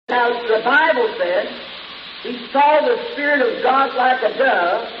Now, the Bible says, he saw the Spirit of God like a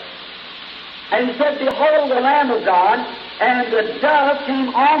dove, and he said, behold the Lamb of God, and the dove came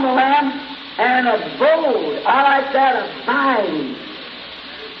on the Lamb and abode. I like that, abiding.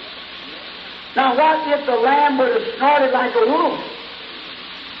 Now, what if the Lamb would have snorted like a wolf?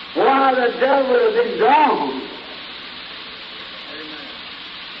 Why, the dove would have been gone.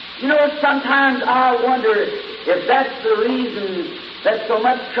 You know, sometimes I wonder if that's the reason that so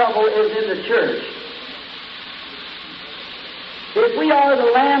much trouble is in the church. If we are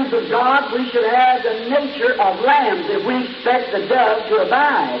the lambs of God, we should have the nature of lambs if we expect the dove to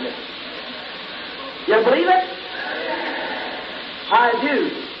abide. You believe it? I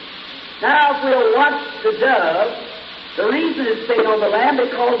do. Now, if we'll watch the dove, the reason it stayed on the lamb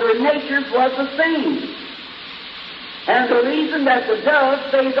because her nature was the same. And the reason that the dove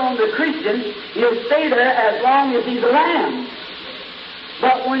stays on the Christian, he'll stay there as long as he's a lamb.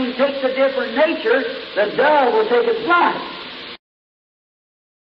 But when he takes a different nature, the dove will take its flight.